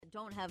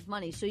don't have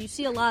money. So you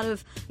see a lot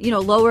of,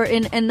 lower,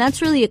 and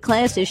that's really a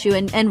class issue,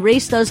 and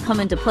race does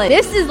come into play.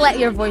 This is Let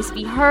Your Voice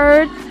Be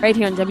Heard, right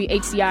here on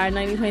WHCR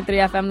 90.3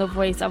 FM, the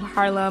voice of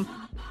Harlem.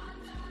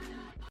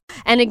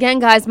 And again,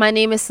 guys, my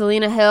name is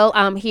Selena Hill.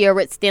 I'm here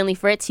with Stanley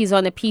Fritz. He's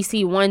on the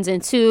PC 1s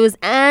and 2s.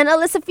 And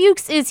Alyssa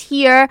Fuchs is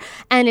here.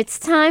 And it's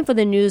time for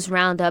the News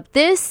Roundup.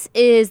 This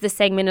is the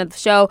segment of the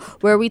show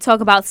where we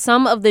talk about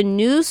some of the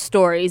news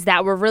stories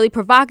that were really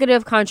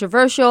provocative,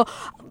 controversial,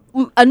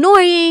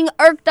 annoying,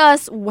 irked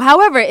us.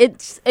 However,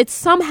 it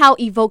somehow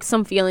evokes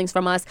some feelings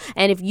from us.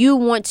 And if you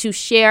want to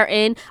share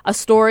in a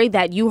story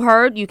that you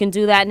heard, you can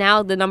do that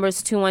now. The number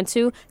is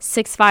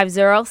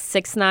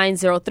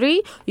 212-650-6903.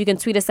 You can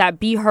tweet us at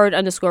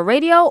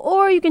BeHeard_radio,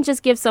 or you can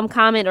just give some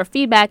comment or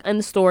feedback on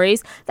the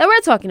stories that we're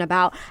talking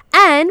about.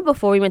 And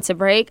before we went to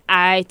break,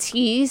 I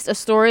teased a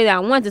story that I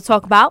wanted to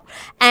talk about,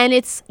 and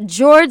it's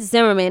George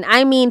Zimmerman.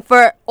 I mean,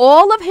 for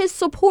all of his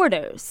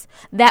supporters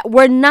that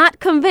were not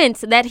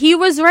convinced that he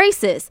was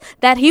racist,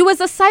 that he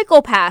was a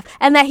psychopath,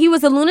 and that he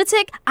was a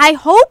lunatic, I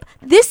hope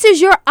this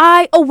is your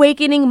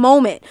eye-awakening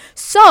moment.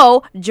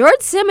 So,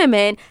 George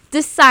Zimmerman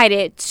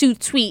decided to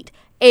tweet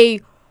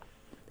it's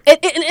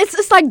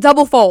like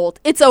double fold.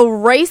 It's a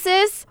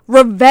racist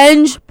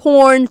revenge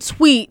porn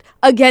tweet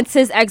against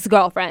his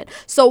ex-girlfriend.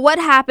 So what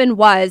happened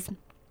was,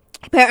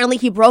 apparently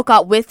he broke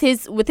up with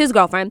his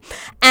girlfriend,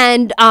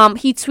 and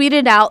he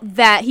tweeted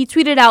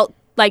out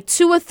like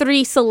 2 or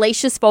 3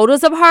 salacious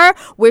photos of her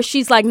where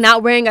she's like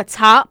not wearing a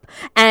top,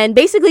 and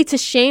basically to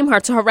shame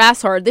her, to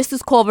harass her. This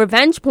is called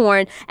revenge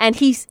porn. And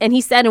he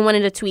said in one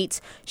of the tweets,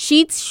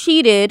 "She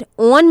cheated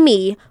on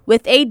me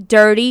with a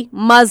dirty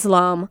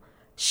Muslim.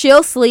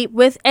 She'll sleep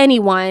with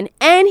anyone,"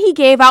 and he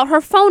gave out her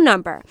phone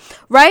number,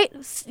 right?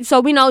 So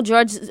we know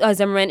George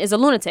Zimmerman is a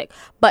lunatic.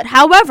 But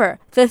however,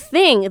 the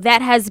thing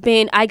that has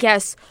been, I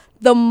guess,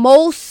 the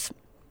most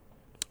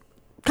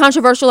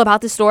controversial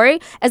about this story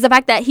is the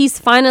fact that he's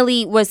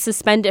finally was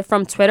suspended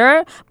from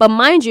Twitter. But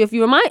mind you, if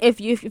you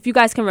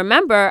guys can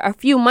remember, a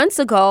few months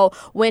ago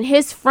when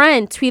his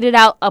friend tweeted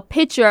out a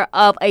picture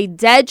of a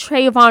dead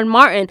Trayvon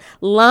Martin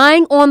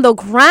lying on the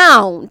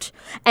ground,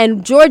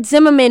 and George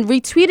Zimmerman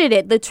retweeted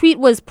it. The tweet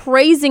was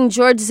praising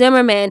George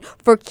Zimmerman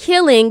for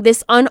killing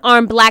this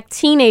unarmed black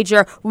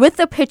teenager with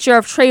a picture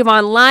of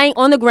Trayvon lying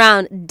on the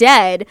ground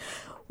dead.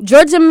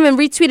 George Zimmerman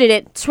retweeted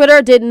it.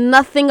 Twitter did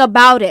nothing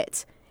about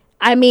it.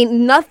 I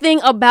mean, nothing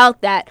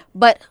about that.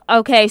 But,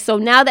 okay, so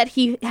now that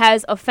he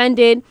has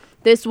offended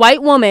this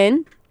white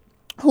woman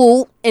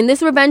who, in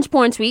this revenge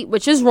porn tweet,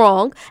 which is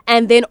wrong,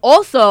 and then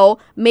also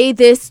made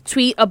this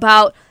tweet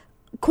about,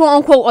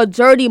 quote-unquote, a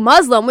dirty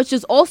Muslim, which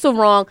is also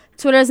wrong,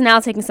 Twitter is now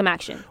taking some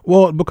action.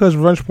 Well, because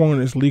revenge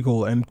porn is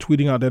legal and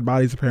tweeting out dead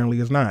bodies apparently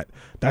is not.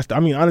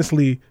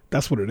 Honestly,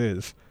 that's what it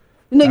is.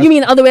 No, you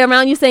mean the other way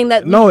around? You're saying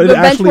that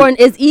revenge porn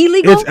is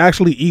illegal? It's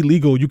actually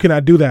illegal. You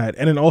cannot do that.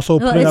 And then also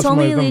putting out somebody's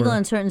number. It's only illegal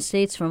in certain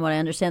states, from what I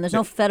understand. There's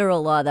no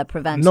federal law that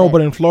prevents it. No,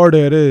 but in Florida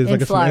it is. In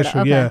Florida, it's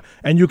an issue, yeah.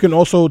 And you can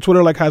also,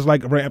 Twitter has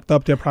ramped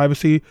up their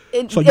privacy,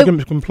 so you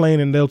can complain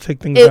and they'll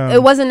take things down.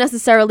 It wasn't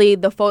necessarily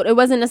the photo. It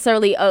wasn't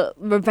necessarily a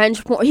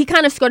revenge porn. He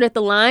kind of skirted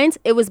the lines.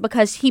 It was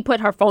because he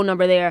put her phone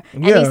number there,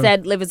 and he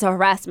said it was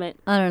harassment.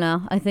 I don't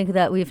know. I think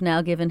that we've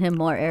now given him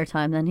more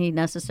airtime than he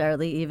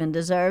necessarily even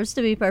deserves,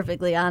 to be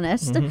perfectly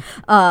honest.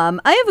 Mm-hmm.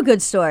 I have a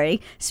good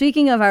story.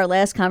 Speaking of our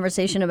last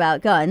conversation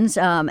about guns,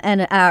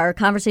 and our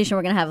conversation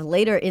we're going to have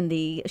later in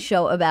the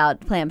show about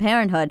Planned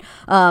Parenthood,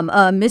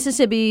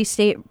 Mississippi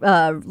State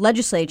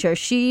Legislature,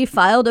 she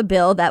filed a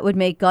bill that would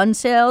make gun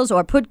sales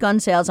or put gun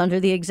sales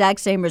under the exact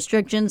same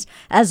restrictions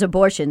as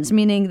abortions,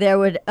 meaning there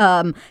would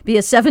be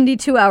a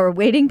 72-hour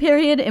waiting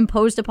period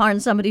imposed upon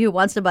somebody who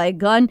wants to buy a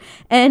gun,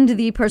 and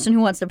the person who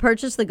wants to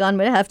purchase the gun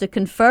would have to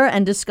confer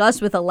and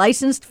discuss with a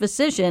licensed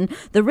physician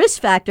the risk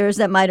factors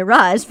that might arise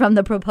from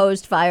the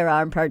proposed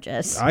firearm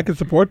purchase. I can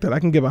support that. I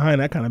can get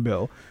behind that kind of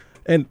bill.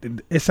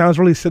 And it sounds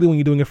really silly when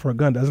you're doing it for a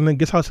gun, doesn't it?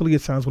 Guess how silly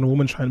it sounds when a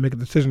woman's trying to make a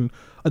decision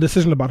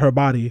about her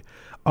body.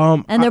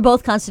 And they're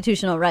both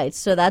constitutional rights,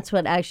 so that's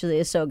what actually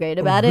is so great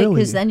about it,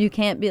 because then you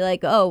can't be like,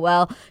 oh,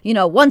 well,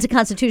 one's a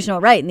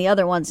constitutional right and the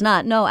other one's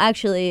not. No,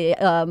 actually,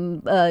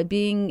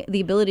 being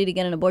the ability to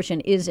get an abortion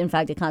is, in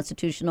fact, a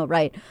constitutional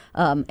right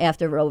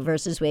after Roe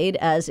versus Wade,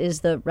 as is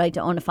the right to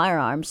own a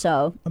firearm.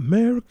 So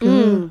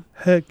America,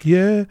 heck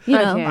yeah.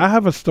 I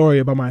have a story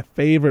about my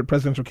favorite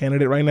presidential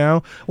candidate right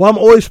now. Well, I'm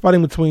always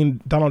fighting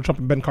between Donald Trump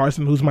and Ben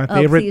Carson, who's my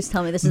favorite. Please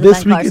tell me this is the Ben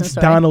Carson story. This week it's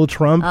Donald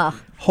Trump.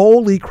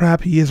 Holy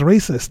crap, he is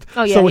racist.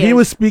 Oh, yeah, so he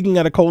was speaking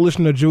at a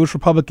coalition of Jewish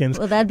Republicans.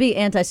 Well, that'd be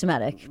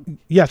anti-Semitic.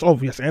 Yes,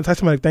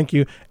 anti-Semitic, thank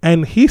you.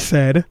 And he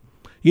said,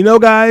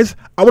 guys,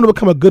 I want to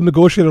become a good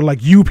negotiator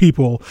like you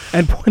people,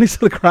 and pointing to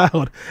the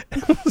crowd.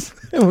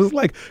 It was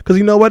like, because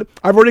you know what?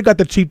 I've already got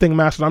the cheap thing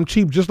mastered. I'm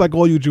cheap just like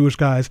all you Jewish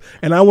guys,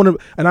 and I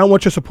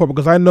want your support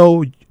because I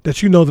know that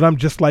that I'm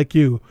just like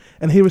you.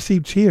 And he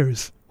received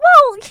cheers.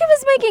 Well, He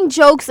was making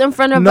jokes in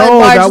front of No, a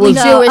that largely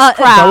was- Jewish That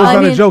crowd. was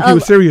not a joke. He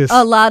was serious.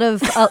 A lot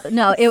of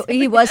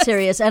he was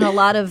serious, and a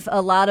lot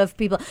of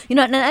people.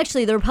 And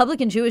actually, the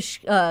Republican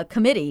Jewish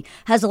Committee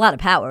has a lot of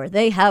power.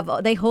 They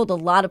hold a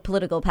lot of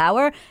political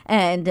power,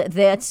 and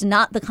that's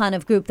not the kind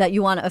of group that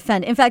you want to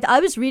offend. In fact, I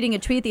was reading a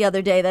tweet the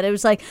other day that it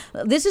was like,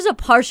 this is a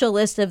partial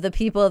list of the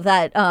people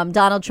that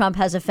Donald Trump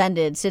has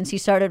offended since he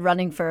started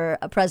running for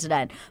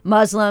president: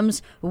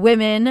 Muslims,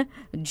 women,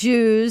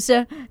 Jews,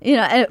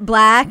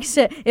 blacks.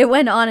 It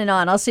went on and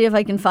on. I'll see if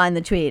I can find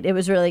the tweet. It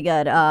was really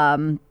good.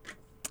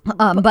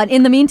 But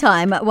in the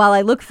meantime, while I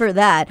look for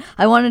that,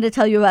 I wanted to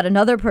tell you about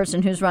another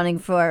person who's running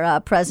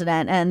for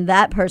president. And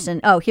that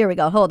person, here we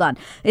go. Hold on.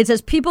 It says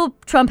people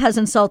Trump has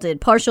insulted.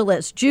 Partial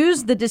list: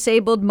 Jews, the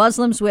disabled,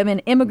 Muslims, women,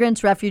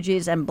 immigrants,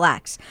 refugees, and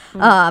blacks. He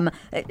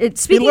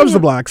loves the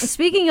blacks.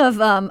 Speaking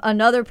of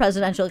another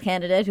presidential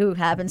candidate who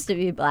happens to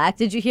be black,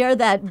 did you hear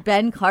that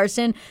Ben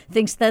Carson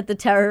thinks that the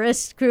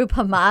terrorist group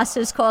Hamas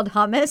is called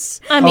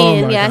hummus? I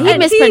mean, my yeah, God. he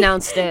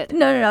mispronounced it.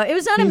 No. It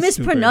was not a He's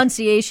stupid.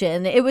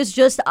 mispronunciation. It was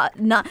just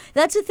not.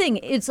 That's the thing.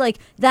 It's like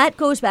that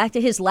goes back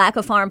to his lack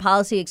of foreign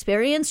policy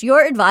experience.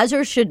 Your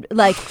advisor should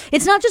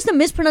it's not just a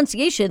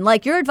mispronunciation.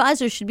 Like, your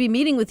advisor should be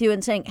meeting with you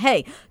and saying,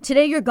 "Hey,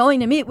 today you're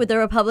going to meet with the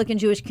Republican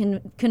Jewish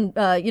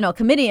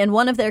committee, and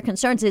one of their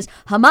concerns is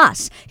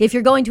Hamas. If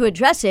you're going to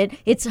address it,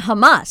 it's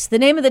Hamas. The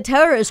name of the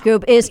terrorist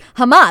group is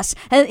Hamas."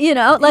 And He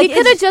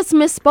could have just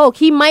misspoke.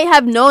 He might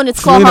have known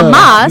it's called Selena,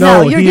 Hamas.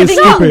 no, you're he is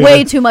giving him stupid.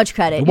 way too much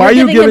credit. Why are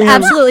You're you giving giving him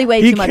him absolutely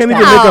way he too much can't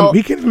credit. even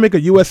he can't even make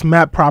a U.S.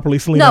 map properly,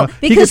 Selena. No,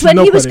 because gets when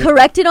no he was credit.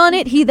 corrected on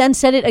it, he then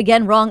said it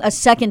again wrong a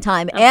second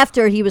time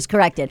after he was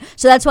corrected.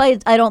 So that's why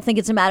I don't think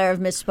it's a matter of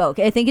misspoke.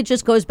 I think it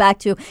just goes back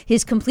to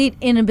his complete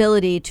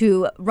inability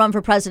to run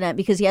for president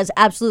because he has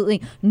absolutely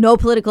no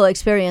political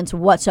experience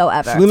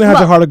whatsoever. Selena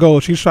has a heart of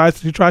gold. She tries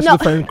to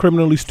defend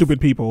criminally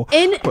stupid people.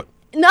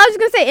 No, I was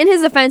going to say, in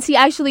his offense, he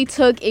actually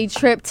took a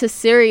trip to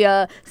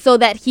Syria so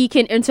that he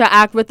can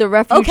interact with the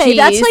refugees. Okay,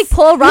 that's like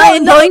Paul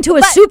Ryan going to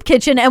a soup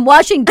kitchen and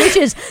washing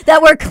dishes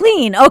that were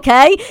clean,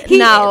 okay? He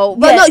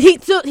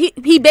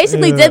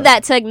basically did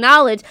that to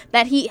acknowledge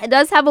that he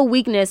does have a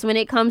weakness when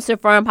it comes to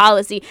foreign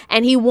policy,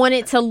 and he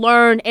wanted to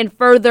learn and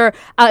further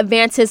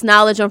advance his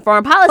knowledge on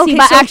foreign policy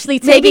by actually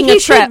taking maybe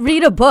a trip. He should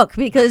read a book,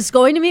 because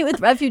going to meet with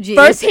refugees...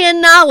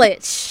 First-hand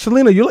knowledge.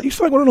 Selena, you sound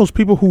like one of those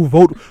people who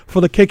vote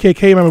for the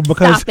KKK member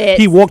because Stop it.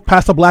 he walked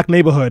past a black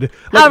neighborhood.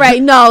 All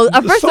right, no.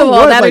 First of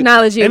all, that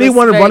analogy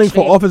anyone was very running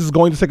extreme. for office is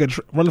going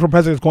to running for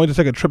president is going to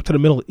take a trip to the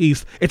Middle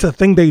East. It's a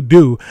thing they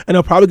do, and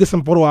they'll probably get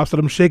some photo ops of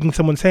them shaking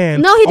someone's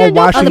hand. No, he didn't do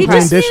washing He clean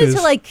just dishes.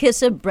 needed to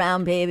kiss a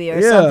brown baby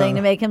or something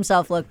to make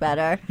himself look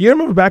better. You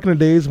remember back in the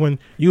days when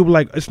you were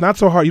like, it's not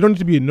so hard. You don't need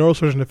to be a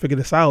neurosurgeon to figure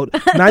this out.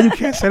 Now you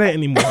can't say that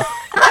anymore.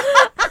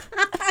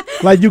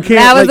 You can't.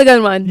 That was a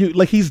good one.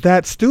 He's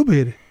that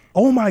stupid.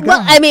 Oh my God.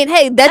 Well, I mean,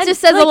 hey, that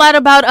just says a lot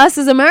about us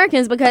as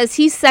Americans because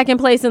he's second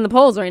place in the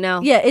polls right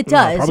now. Yeah, it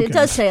does. It Republicans.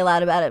 does say a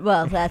lot about it.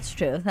 Well, that's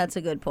true. That's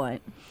a good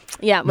point.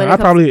 Yeah,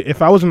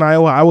 if I was in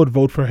Iowa, I would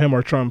vote for him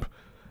or Trump.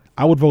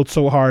 I would vote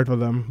so hard for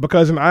them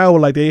because in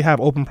Iowa, they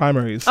have open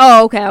primaries.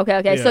 Oh, okay.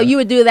 Yeah. So you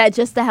would do that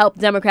just to help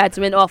Democrats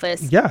win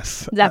office?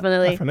 Yes,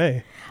 Definitely.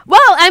 FNA.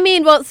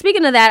 Well,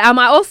 speaking of that,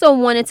 I also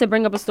wanted to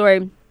bring up a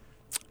story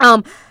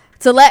to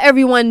let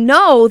everyone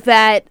know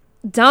that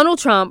Donald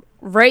Trump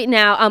right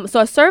now,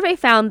 so a survey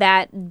found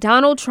that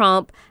Donald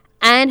Trump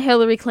and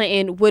Hillary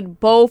Clinton would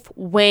both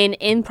win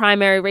in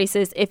primary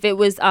races if it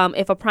was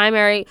if a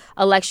primary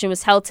election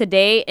was held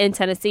today in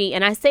Tennessee.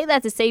 And I say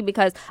that to say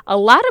because a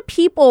lot of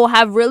people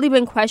have really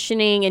been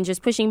questioning and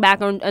just pushing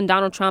back on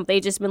Donald Trump.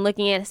 They've just been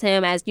looking at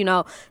him as,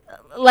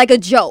 like a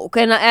joke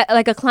and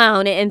like a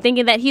clown and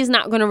thinking that he's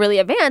not going to really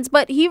advance,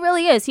 but he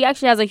really is. He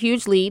actually has a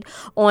huge lead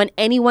on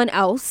anyone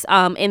else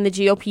in the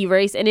GOP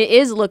race, and it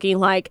is looking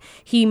like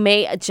he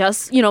may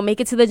just make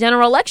it to the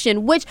general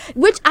election, which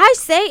I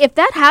say, if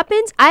that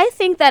happens, I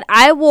think that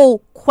I will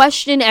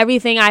question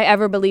everything I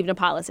ever believed in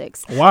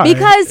politics. Why?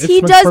 Because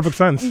he makes does perfect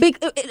sense.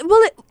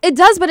 It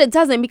does, but it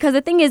doesn't, because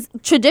the thing is,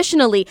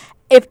 traditionally,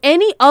 if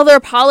any other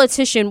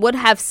politician would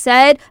have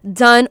said,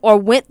 done, or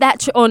went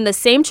on the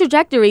same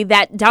trajectory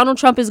that Donald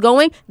Trump is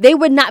going, they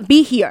would not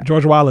be here.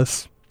 George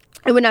Wallace.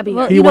 It would not be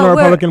here. He won a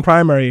Republican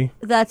primary.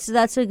 That's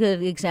a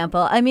good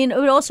example. I mean,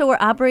 we're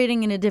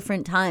operating in a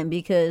different time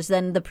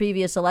than the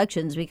previous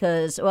elections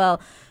because,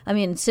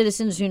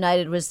 Citizens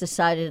United was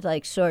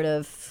decided sort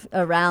of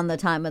around the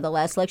time of the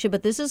last election,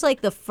 but this is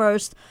the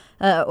first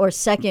or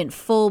second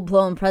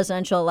full-blown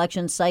presidential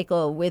election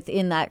cycle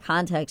within that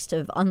context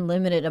of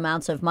unlimited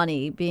amounts of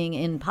money being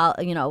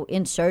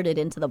inserted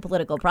into the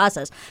political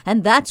process.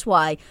 And that's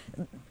why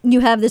you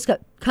have this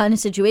kind of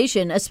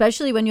situation,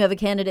 especially when you have a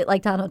candidate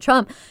like Donald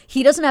Trump.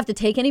 He doesn't have to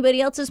take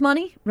anybody else's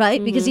money,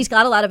 right? Because he's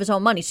got a lot of his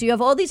own money. So you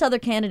have all these other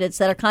candidates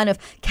that are kind of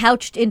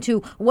couched into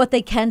what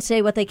they can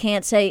say, what they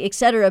can't say, et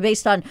cetera,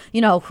 based on,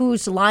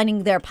 who's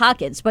lining their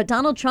pockets. But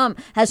Donald Trump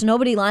has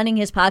nobody lining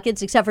his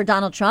pockets except for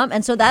Donald Trump.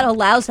 And so that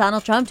allows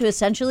Donald Trump to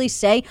essentially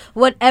say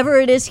whatever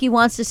it is he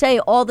wants to say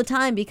all the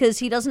time, because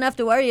he doesn't have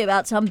to worry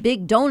about some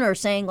big donor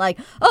saying like,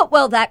 oh,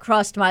 well, that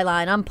crossed my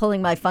line, I'm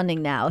pulling my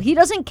funding now. He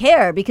doesn't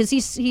care because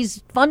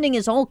he's funding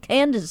his whole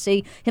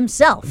candidacy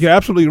himself. You're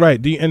absolutely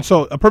right. And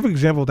so a perfect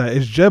example of that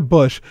is Jeb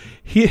Bush.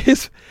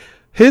 His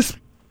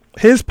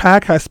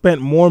PAC has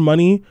spent more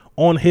money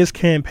on his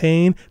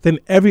campaign than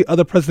every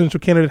other presidential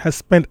candidate has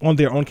spent on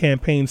their own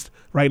campaigns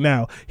right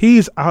now.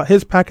 His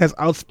PAC has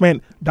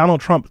outspent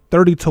Donald Trump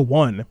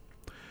 30-1.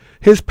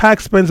 His PAC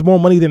spends more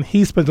money than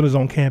he spends on his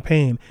own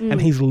campaign, and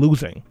he's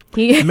losing.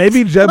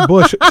 Maybe Jeb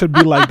Bush should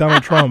be like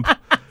Donald Trump,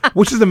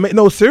 which is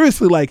no,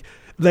 seriously, like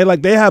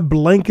they have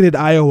blanketed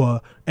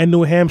Iowa and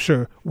New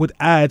Hampshire with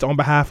ads on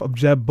behalf of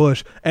Jeb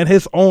Bush, and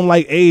his own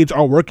aides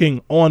are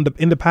working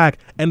in the PAC,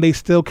 and they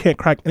still can't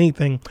crack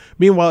anything.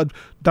 Meanwhile,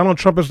 Donald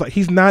Trump is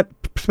he's not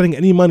spending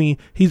any money.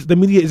 The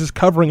media is just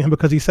covering him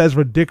because he says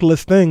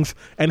ridiculous things,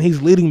 and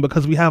he's leading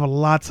because we have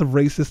lots of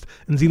racists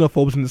and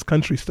xenophobes in this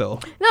country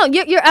still. No,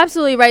 you're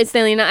absolutely right,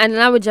 Stanley, and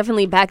I would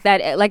definitely back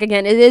that.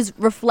 Again, it is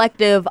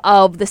reflective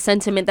of the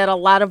sentiment that a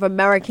lot of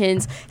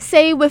Americans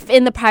say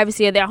within the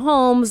privacy of their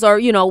homes, or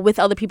with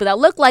other people that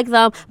look like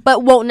them,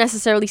 but won't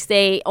necessarily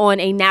stay on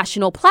a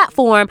national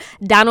platform.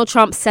 Donald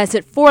Trump says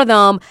it for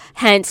them,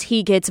 hence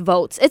he gets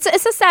votes.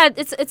 It's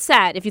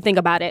sad if you think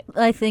about it.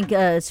 I think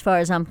as far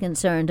as I'm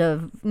concerned,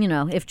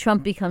 if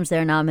Trump becomes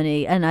their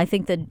nominee, and I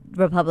think the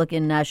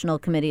Republican National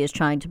Committee is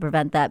trying to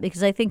prevent that,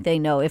 because I think they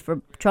know if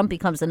Trump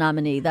becomes the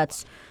nominee,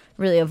 that's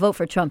really a vote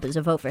for Trump is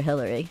a vote for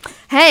Hillary.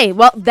 Hey,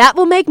 well, that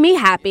will make me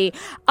happy.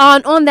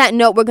 On that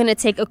note, we're going to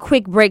take a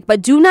quick break,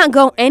 but do not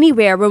go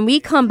anywhere. When we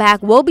come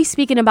back, we'll be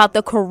speaking about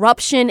the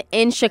corruption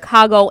in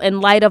Chicago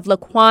in light of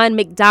Laquan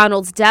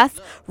McDonald's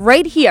death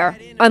right here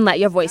on Let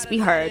Your Voice Be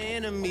Heard.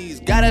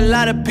 Got a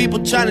lot of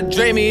people trying to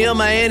drain me of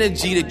my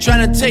energy. They're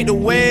trying to take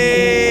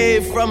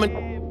away from it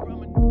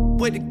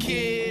with the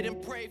kids.